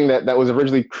was a thing that was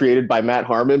originally created by Matt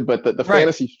Harmon, but the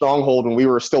fantasy stronghold when we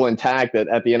were still intact at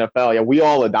the NFL, yeah, we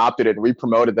all adopted it and we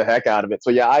promoted the heck out of it.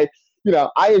 So yeah,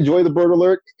 I enjoy the Bird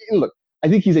alert. And look, I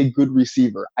think he's a good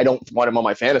receiver. I don't want him on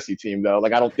my fantasy team though.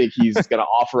 Like I don't think he's going to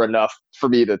offer enough for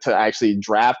me to actually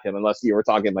draft him unless you were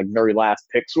talking like very last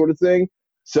pick sort of thing.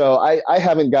 So I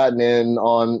haven't gotten in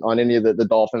on any of the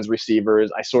Dolphins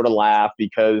receivers. I sort of laugh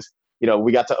because,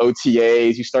 we got to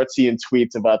OTAs. You start seeing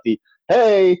tweets about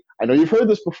hey, I know you've heard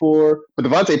this before, but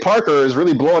Devontae Parker is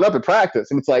really blowing up at practice.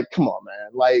 And it's like, come on, man.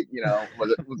 Like,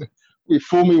 was it you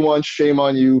fool me once, shame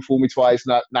on you. Fool me twice,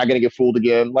 not going to get fooled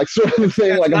again. Like sort of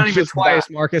thing. Like not even twice,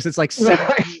 Marcus. It's like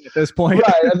 17 at this point.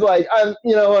 Right. It's like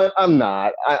I'm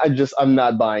not. I'm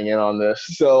not buying in on this.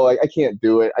 So like I can't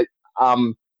do it.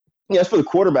 As for the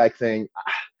quarterback thing,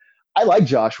 I like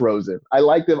Josh Rosen. I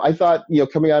liked him. I thought,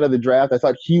 coming out of the draft, I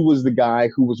thought he was the guy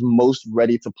who was most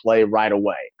ready to play right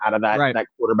away out of that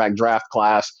quarterback draft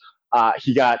class.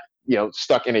 He got,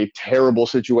 stuck in a terrible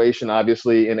situation,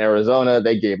 obviously, in Arizona.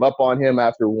 They gave up on him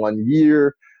after 1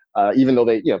 year, even though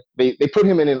they put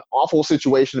him in an awful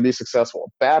situation to be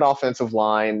successful. Bad offensive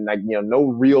line, no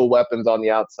real weapons on the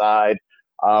outside.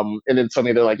 And then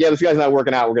suddenly they're like, yeah, this guy's not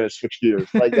working out. We're going to switch gears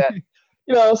like that.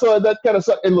 So that kind of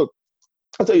sucked. And look,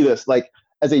 I'll tell you this,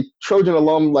 as a Trojan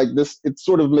alum like this, it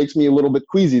sort of makes me a little bit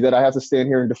queasy that I have to stand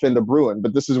here and defend a Bruin,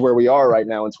 but this is where we are right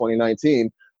now in 2019.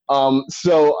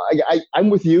 So I'm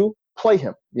with you. Play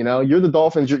him. You're the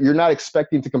Dolphins. You're not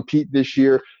expecting to compete this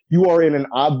year. You are in an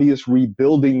obvious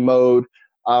rebuilding mode.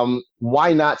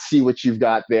 Why not see what you've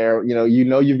got there?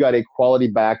 You've got a quality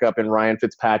backup in Ryan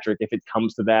Fitzpatrick. If it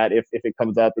comes to that, if it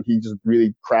comes out that he just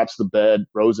really craps the bed,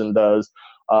 Rosen does,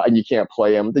 and you can't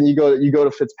play him, then you go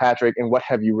to Fitzpatrick, and what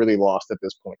have you really lost at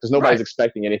this point? Because nobody's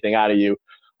expecting anything out of you.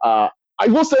 I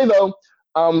will say though,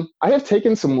 I have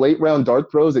taken some late round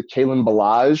dart throws at Kalen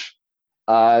Ballage.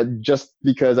 Just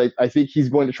because I think he's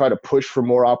going to try to push for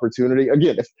more opportunity.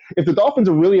 Again, if the Dolphins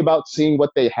are really about seeing what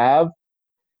they have,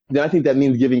 then I think that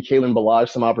means giving Kalen Ballage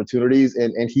some opportunities,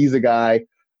 and he's a guy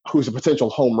who's a potential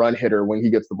home run hitter when he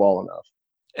gets the ball enough.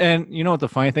 And you know what the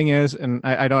funny thing is, and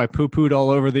I know I poo-pooed all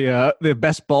over the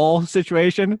best ball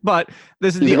situation, but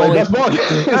this is the only best ball.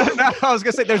 No, I was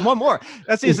gonna say there's one more.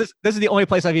 This is the only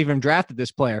place I've even drafted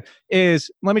this player.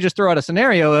 Let me just throw out a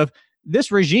scenario of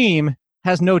this regime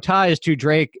has no ties to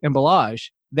Drake and Ballage.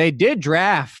 They did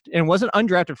draft and was an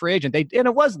undrafted free agent. And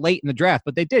it was late in the draft,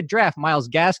 but they did draft Myles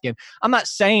Gaskin. I'm not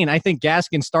saying I think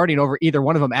Gaskin's starting over either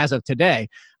one of them as of today.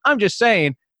 I'm just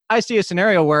saying I see a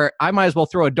scenario where I might as well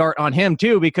throw a dart on him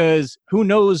too, because who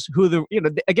knows who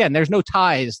again, there's no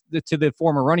ties to the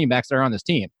former running backs that are on this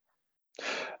team.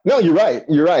 No, you're right.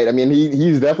 You're right. I mean,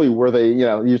 he's definitely worth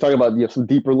you're talking about some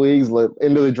deeper leagues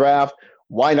into the draft.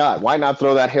 Why not? Why not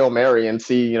throw that Hail Mary and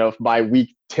see, if by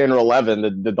week 10 or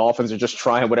 11, the Dolphins are just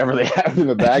trying whatever they have in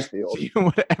the backfield.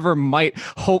 Whatever might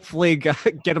hopefully get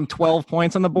them 12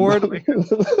 points on the board.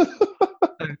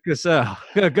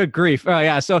 Good grief.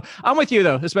 Yeah. So I'm with you,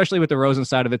 though, especially with the Rosen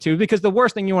side of it, too, because the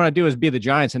worst thing you want to do is be the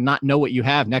Giants and not know what you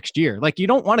have next year. Like, you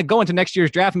don't want to go into next year's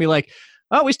draft and be like,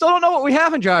 oh, we still don't know what we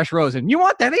have in Josh Rosen. You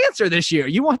want that answer this year.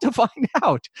 You want to find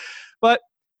out. But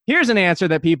here's an answer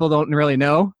that people don't really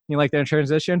know. You like that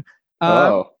transition?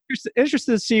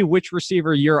 Interested to see which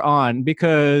receiver you're on,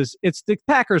 because it's the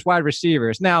Packers wide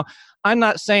receivers. Now, I'm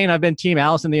not saying I've been Team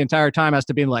Allison the entire time as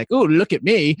to being like, oh, look at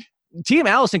me. Team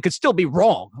Allison could still be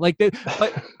wrong. But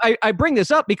I bring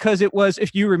this up because it was,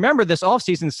 if you remember this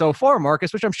offseason so far,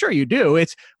 Marcus, which I'm sure you do,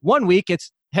 it's 1 week,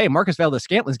 it's, hey, Marcus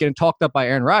Valdes-Scantling's getting talked up by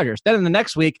Aaron Rodgers. Then in the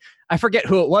next week, I forget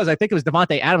who it was. I think it was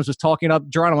Devontae Adams was talking up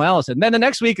Geronimo Allison. Then the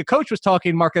next week, a coach was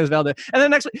talking Marquez Valdes. And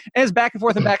then the next week, and it's back and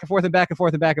forth and back and forth and back and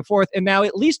forth and back and forth. And now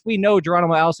at least we know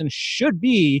Geronimo Allison should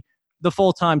be the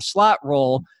full-time slot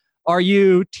role. Are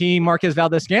you team Marquez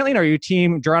Valdes-Scantling? Are you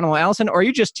team Geronimo Allison? Or are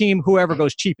you just team whoever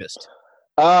goes cheapest?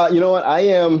 You know what? I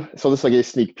am. So this is like a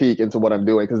sneak peek into what I'm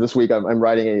doing, because this week I'm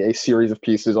writing a series of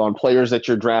pieces on players that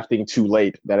you're drafting too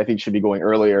late that I think should be going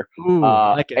earlier. Ooh,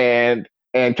 like it.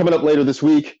 And coming up later this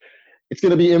week, it's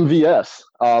going to be MVS.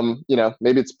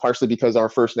 Maybe it's partially because our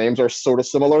first names are sort of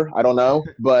similar. I don't know,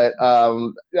 but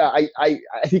yeah, I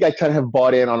think I kind of have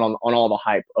bought in on all the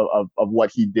hype of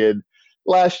what he did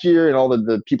last year and all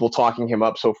the people talking him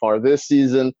up so far this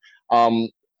season.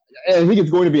 And I think it's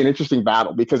going to be an interesting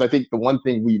battle, because I think the one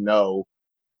thing we know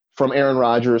from Aaron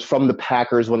Rodgers, from the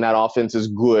Packers, when that offense is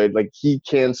good, like it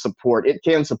can support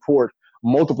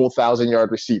multiple 1,000-yard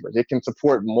receivers. It can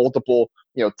support multiple,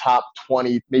 top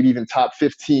 20, maybe even top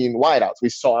 15 wideouts. We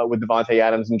saw it with Devontae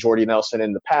Adams and Jordy Nelson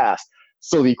in the past.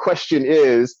 So the question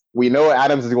is, we know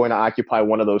Adams is going to occupy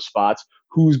one of those spots.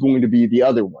 Who's going to be the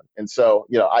other one? And so,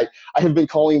 I have been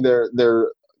calling their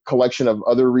collection of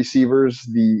other receivers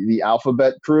the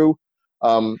alphabet crew,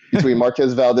 between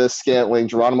Marquez Valdes-Scantling,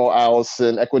 Geronimo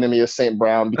Allison, Equanimeous St.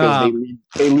 Brown, because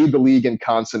they lead the league in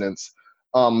consonants.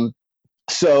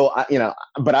 So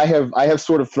but I have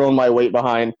sort of thrown my weight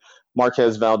behind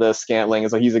Marquez Valdes-Scantling,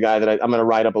 and so he's a guy that I'm going to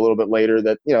write up a little bit later.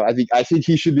 That I think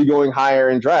he should be going higher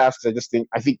in drafts. I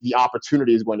think the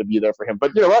opportunity is going to be there for him.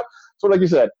 But you know what? So like you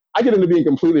said, I get into being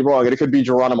completely wrong, and it could be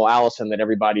Geronimo Allison that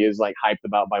everybody is like hyped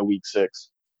about by week 6.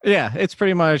 Yeah, it's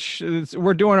pretty much,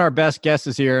 we're doing our best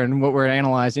guesses here and what we're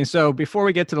analyzing. So before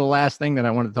we get to the last thing that I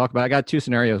wanted to talk about, I got 2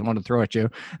 scenarios I wanted to throw at you.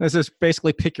 This is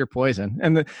basically pick your poison.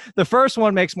 And the first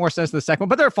one makes more sense than the second one,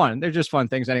 but they're fun. They're just fun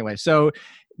things anyway. So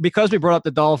because we brought up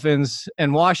the Dolphins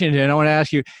and Washington, I want to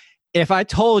ask you, if I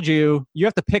told you you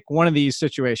have to pick one of these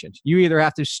situations, you either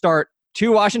have to start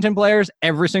 2 Washington players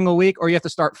every single week, or you have to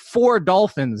start 4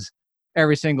 Dolphins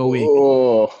every single week.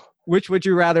 Oh, Which would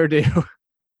you rather do?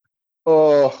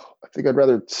 I think I'd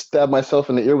rather stab myself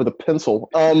in the ear with a pencil.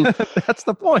 That's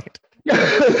the point.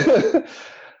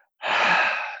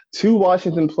 2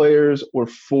 Washington players or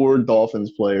 4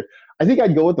 Dolphins players. I think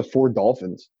I'd go with the 4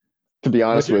 Dolphins, to be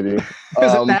honest with you.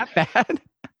 Is it that bad?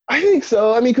 I think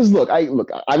so. I mean, because look,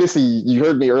 obviously you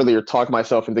heard me earlier talk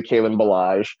myself into Kalen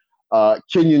Ballage.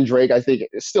 Kenyon Drake, I think,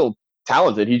 is still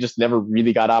talented. He just never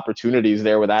really got opportunities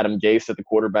there with Adam Gase at the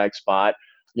quarterback spot.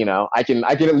 You know, I can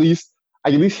at least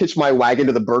hitch my wagon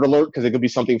to the bird alert because it could be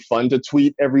something fun to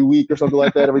tweet every week or something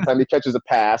like that every time he catches a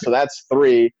pass. So that's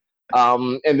 3.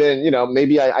 And then, you know,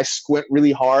 maybe I squint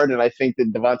really hard and I think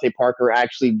that Devontae Parker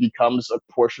actually becomes a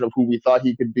portion of who we thought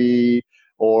he could be.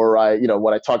 Or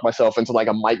when I talk myself into like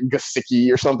a Mike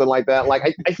Gesicki or something like that. Like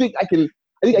I think I can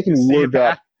work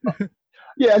up.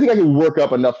 Yeah, I think I can work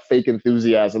up enough fake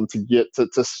enthusiasm to get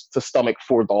to stomach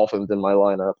 4 Dolphins in my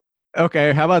lineup.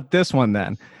 Okay, how about this one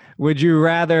then? Would you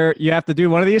rather, you have to do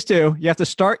one of these 2. You have to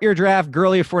start your draft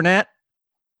Gurley Fournette,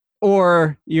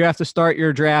 or you have to start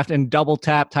your draft and double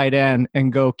tap tight end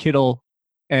and go Kittle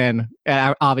and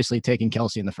obviously taking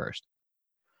Kelsey in the first.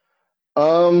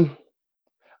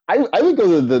 I would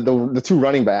go to the 2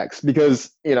 running backs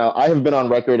because, you know, I have been on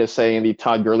record as saying the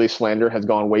Todd Gurley slander has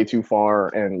gone way too far.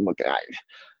 And look,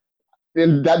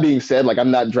 and that being said, like,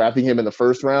 I'm not drafting him in the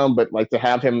first round, but like to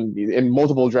have him in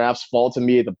multiple drafts fall to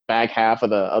me at the back half of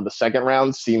the second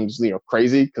round seems, you know,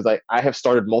 crazy because I have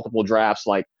started multiple drafts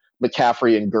like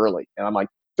McCaffrey and Gurley, and I'm like,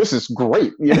 this is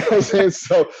great, you know what I'm saying?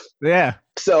 So yeah.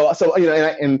 So you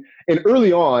know, and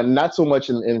early on, not so much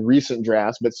in recent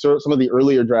drafts, but some of the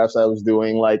earlier drafts I was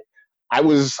doing, like I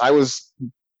was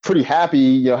pretty happy,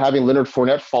 you know, having Leonard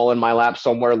Fournette fall in my lap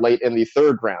somewhere late in the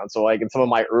 3rd round. So like in some of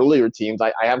my earlier teams,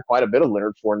 I have quite a bit of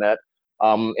Leonard Fournette,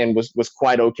 and was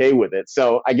quite okay with it.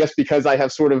 So I guess because I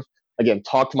have sort of, again,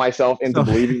 talked myself into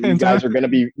believing you guys are gonna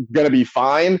be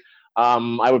fine,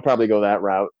 I would probably go that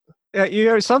route. Yeah, you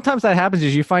know, sometimes that happens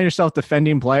is you find yourself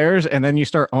defending players and then you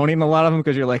start owning a lot of them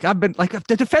because you're like, I've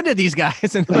defended these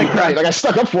guys. And like, right, like I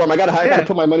stuck up for them. I gotta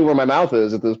put my money where my mouth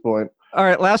is at this point. All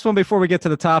right, last one before we get to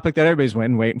the topic that everybody's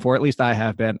waiting for. At least I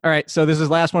have been. All right, so this is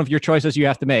the last one of your choices you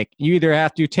have to make. You either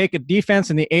have to take a defense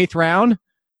in the 8th round,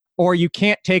 or you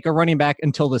can't take a running back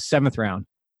until the 7th round.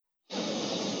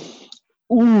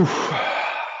 Ooh.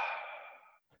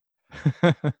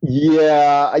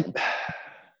 Yeah.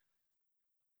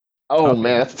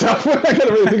 Man, that's a tough one. I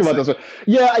gotta really think about this one.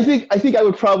 Yeah, I think I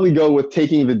would probably go with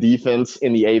taking the defense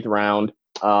in the 8th round.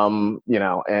 You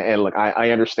know, and look,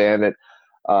 I understand that.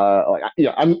 Like, you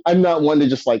know, I'm not one to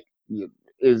just like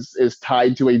is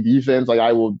tied to a defense. Like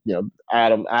I will, you know,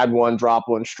 add one, drop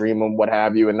one, stream them, what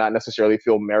have you, and not necessarily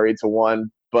feel married to one.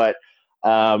 But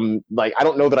like I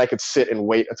don't know that I could sit and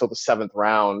wait until the 7th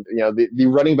round. You know, the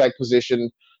running back position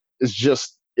is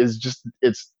just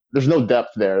there's no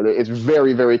depth there. It's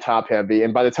very, very top heavy.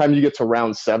 And by the time you get to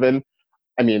round 7,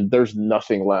 I mean, there's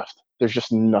nothing left. There's just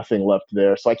nothing left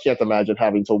there. So I can't imagine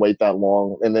having to wait that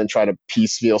long and then try to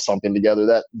piecemeal something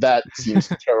together. That seems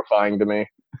terrifying to me.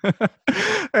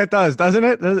 It does, doesn't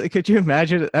it? Could you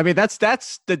imagine? I mean, that's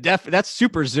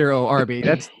super zero RB.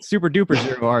 That's super duper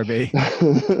zero RB.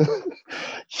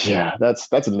 Yeah,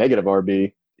 that's a negative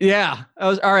RB. Yeah.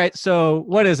 All right. So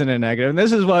what isn't a negative? And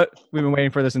this is what we've been waiting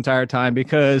for this entire time,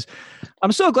 because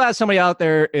I'm so glad somebody out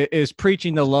there is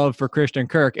preaching the love for Christian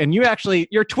Kirk. And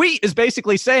your tweet is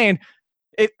basically saying,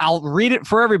 I'll read it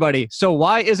for everybody. So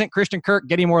why isn't Christian Kirk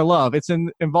getting more love? It's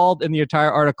involved in the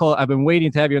entire article. I've been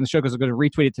waiting to have you on the show because I'm going to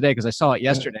retweet it today because I saw it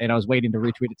yesterday and I was waiting to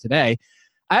retweet it today.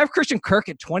 I have Christian Kirk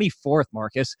at 24th,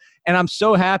 Marcus, and I'm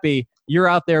so happy you're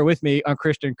out there with me on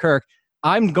Christian Kirk.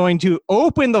 I'm going to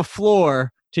open the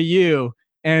floor to you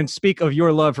and speak of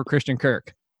your love for Christian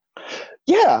Kirk.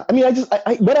 Yeah, I mean,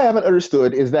 what I haven't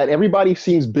understood is that everybody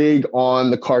seems big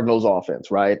on the Cardinals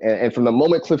offense, right? And from the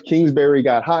moment Cliff Kingsbury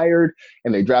got hired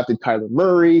and they drafted Kyler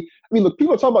Murray, I mean, look,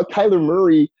 people talk about Kyler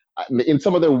Murray in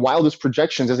some of their wildest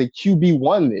projections as a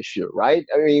QB1 this year, right?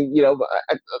 I mean, you know,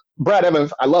 Brad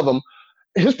Evans, I love him.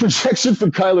 His projection for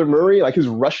Kyler Murray, like his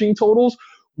rushing totals,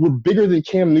 were bigger than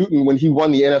Cam Newton when he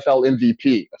won the NFL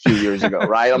MVP a few years ago,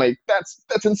 right? I mean,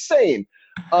 that's insane.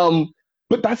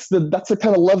 But that's the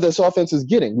kind of love this offense is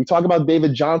getting. We talk about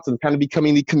David Johnson kind of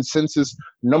becoming the consensus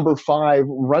number 5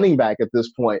 running back at this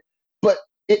point. But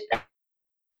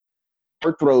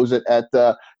throws it at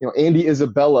Andy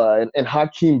Isabella and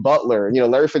Hakeem Butler.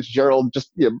 And, Larry Fitzgerald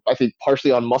just, I think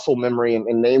partially on muscle memory and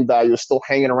name value is still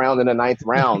hanging around in the 9th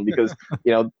round because,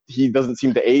 he doesn't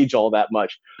seem to age all that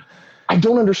much. I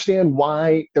don't understand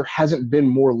why there hasn't been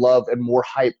more love and more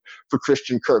hype for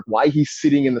Christian Kirk, why he's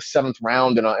sitting in the 7th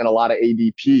round in a lot of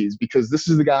ADPs, because this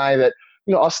is the guy that,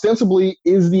 ostensibly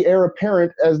is the heir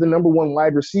apparent as the number 1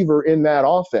 wide receiver in that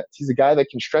offense. He's a guy that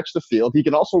can stretch the field. He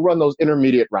can also run those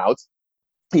intermediate routes.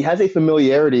 He has a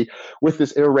familiarity with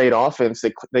this air raid offense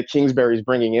that Kingsbury's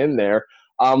bringing in there.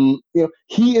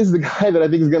 He is the guy that I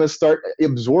think is going to start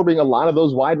absorbing a lot of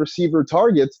those wide receiver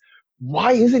targets.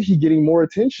 Why isn't he getting more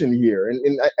attention here?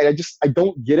 And I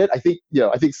don't get it. I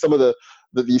think some of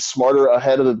the smarter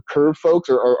ahead of the curve folks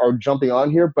are jumping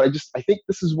on here, but I think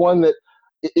this is one that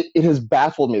it has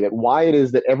baffled me, that why it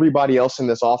is that everybody else in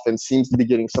this offense seems to be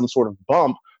getting some sort of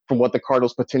bump from what the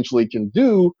Cardinals potentially can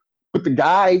do, but the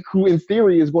guy who in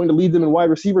theory is going to lead them in wide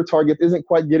receiver targets isn't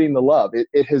quite getting the love.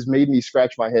 It has made me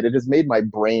scratch my head. It has made my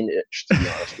brain itch, to be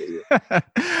honest with you.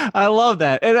 I love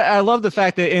that. And I love the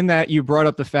fact that in that you brought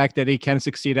up the fact that he can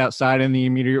succeed outside in the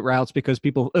immediate routes because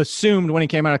people assumed when he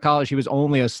came out of college he was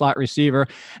only a slot receiver.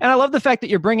 And I love the fact that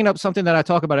you're bringing up something that I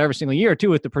talk about every single year too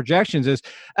with the projections is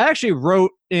I actually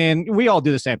wrote in, we all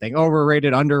do the same thing,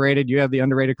 overrated, underrated. You have the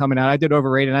underrated coming out. I did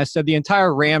overrated. And I said the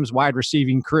entire Rams wide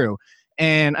receiving crew.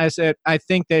 And I said, I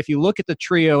think that if you look at the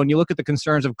trio and you look at the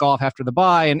concerns of Goff after the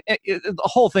bye and the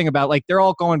whole thing about they're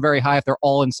all going very high if they're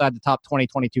all inside the top 20,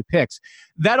 22 picks.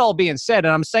 That all being said,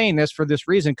 and I'm saying this for this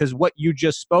reason because what you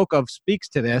just spoke of speaks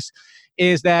to this,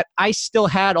 is that I still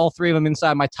had all 3 of them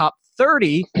inside my top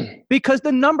 30 because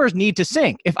the numbers need to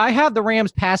sync. If I have the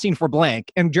Rams passing for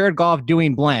blank and Jared Goff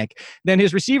doing blank, then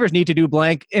his receivers need to do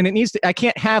blank, and I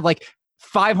can't have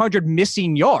 500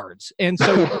 missing yards. And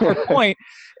so your point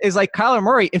is Kyler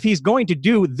Murray, if he's going to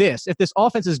do this, if this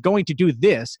offense is going to do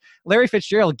this, Larry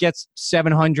Fitzgerald gets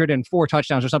 704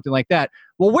 touchdowns or something like that.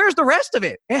 Well, where's the rest of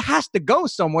it? It has to go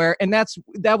somewhere. And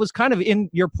that was kind of in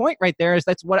your point right there, is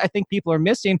that's what I think people are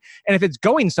missing. And if it's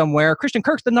going somewhere, Christian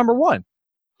Kirk's the number 1.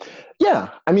 Yeah.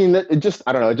 I mean, it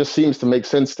just seems to make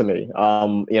sense to me.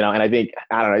 And I think,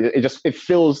 it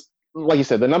feels, like you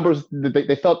said, the numbers,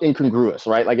 they felt incongruous,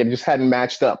 right? It just hadn't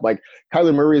matched up.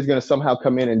 Kyler Murray is going to somehow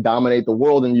come in and dominate the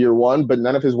world in year 1, but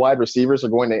none of his wide receivers are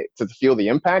going to feel the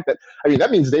impact.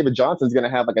 That means David Johnson's going to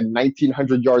have a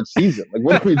 1,900-yard seation.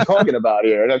 What are we talking about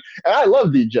here? And I love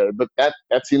DJ, but that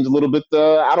seems a little bit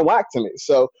out of whack to me.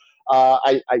 So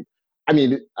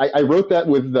I wrote that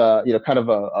with kind of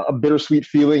a bittersweet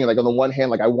feeling. And on the one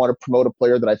hand, I want to promote a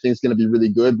player that I think is going to be really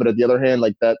good, but at the other hand,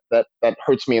 that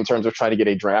hurts me in terms of trying to get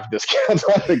a draft discount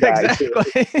on the guy.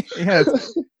 Exactly.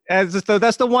 Yes.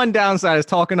 That's the one downside, is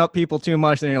talking up people too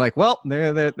much. Then you're like, well,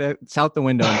 they're it's out the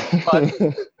window. But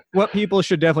what people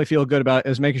should definitely feel good about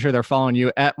is making sure they're following you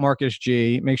at Marcus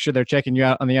G. Make sure they're checking you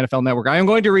out on the NFL Network. I am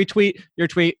going to retweet your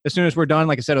tweet as soon as we're done.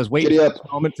 Like I said, I was waiting for this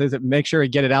moment to make sure we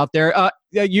get it out there.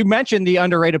 You mentioned the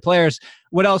underrated players.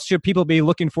 What else should people be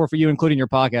looking for you, including your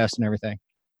podcast and everything?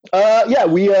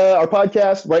 Our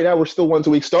podcast right now, we're still once a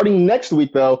week. Starting next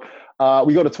week, though,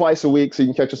 we go to twice a week, so you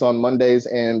can catch us on Mondays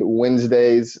and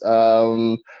Wednesdays.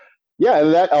 And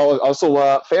that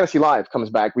also Fantasy Live comes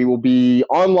back. We will be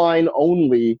online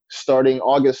only starting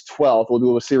August 12th. We'll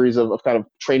do a series of kind of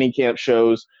training camp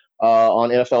shows on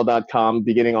NFL.com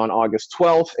beginning on August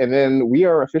 12th. And then we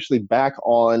are officially back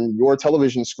on your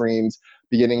television screens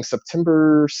beginning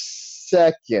September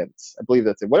 2nd. I believe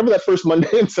that's it. Whatever that first Monday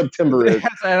in September is.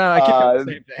 Yes, I know. I keep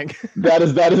doing the same thing. that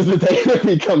is the day that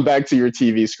we come back to your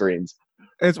TV screens.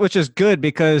 Which is good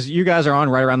because you guys are on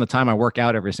right around the time I work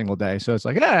out every single day. So it's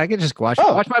I can just watch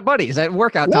my buddies at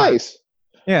workout time. Nice.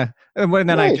 Yeah. And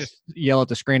then I just yell at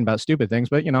the screen about stupid things,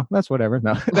 but that's whatever.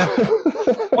 No.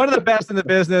 One of the best in the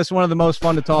business, one of the most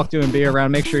fun to talk to and be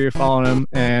around. Make sure you're following him.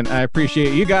 And I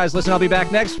appreciate you guys. Listen, I'll be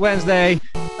back next Wednesday.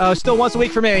 Still once a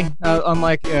week for me,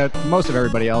 unlike most of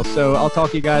everybody else. So I'll talk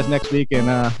to you guys next week and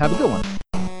have a good one.